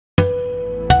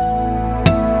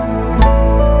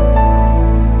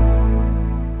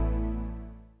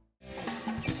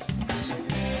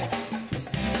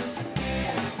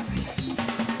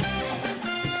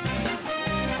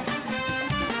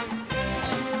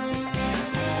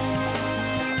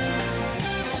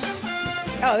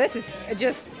Oh, this is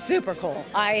just super cool.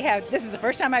 This is the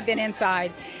first time I've been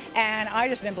inside, and I've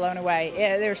just been blown away.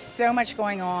 There's so much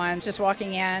going on. Just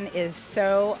walking in is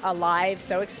so alive,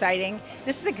 so exciting.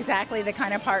 This is exactly the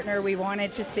kind of partner we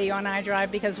wanted to see on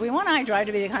iDrive, because we want iDrive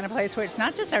to be the kind of place where it's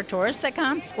not just our tourists that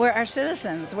come, where our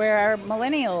citizens, where our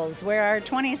millennials, where our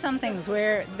 20-somethings,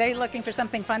 where they're looking for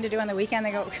something fun to do on the weekend,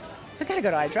 they go, we've got to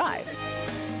go to iDrive.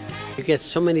 You get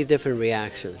so many different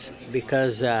reactions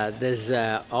because there's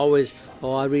always,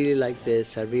 oh, I really like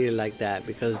this, I really like that,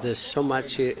 because there's so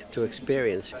much to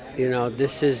experience. You know,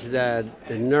 this is the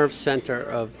nerve center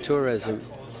of tourism.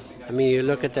 I mean, you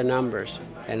look at the numbers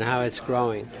and how it's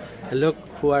growing, and look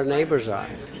who our neighbors are.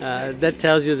 That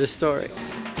tells you the story.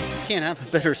 You can't have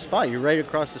a better spot. You're right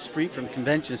across the street from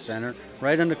Convention Center,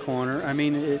 right on the corner. I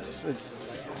mean, it's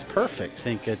perfect. I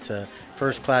think it's a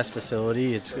first-class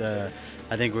facility.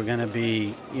 I think we're going to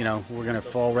be, you know, we're going to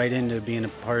fall right into being a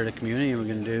part of the community, and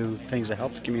we're going to do things to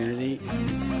help the community.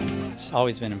 It's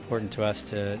always been important to us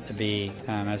to be,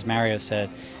 as Mario said,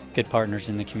 good partners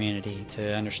in the community,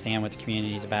 to understand what the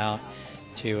community is about,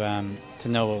 to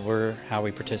know how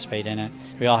we participate in it.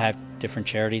 We all have different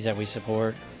charities that we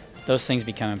support. Those things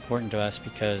become important to us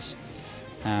because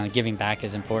giving back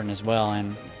is important as well,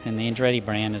 and the Andretti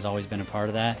brand has always been a part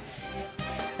of that.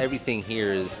 Everything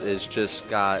here is just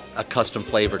got a custom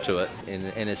flavor to it.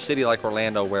 In a city like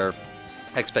Orlando, where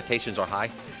expectations are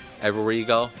high everywhere you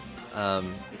go,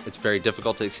 it's very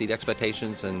difficult to exceed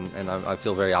expectations, and I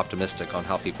feel very optimistic on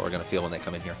how people are going to feel when they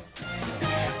come in here.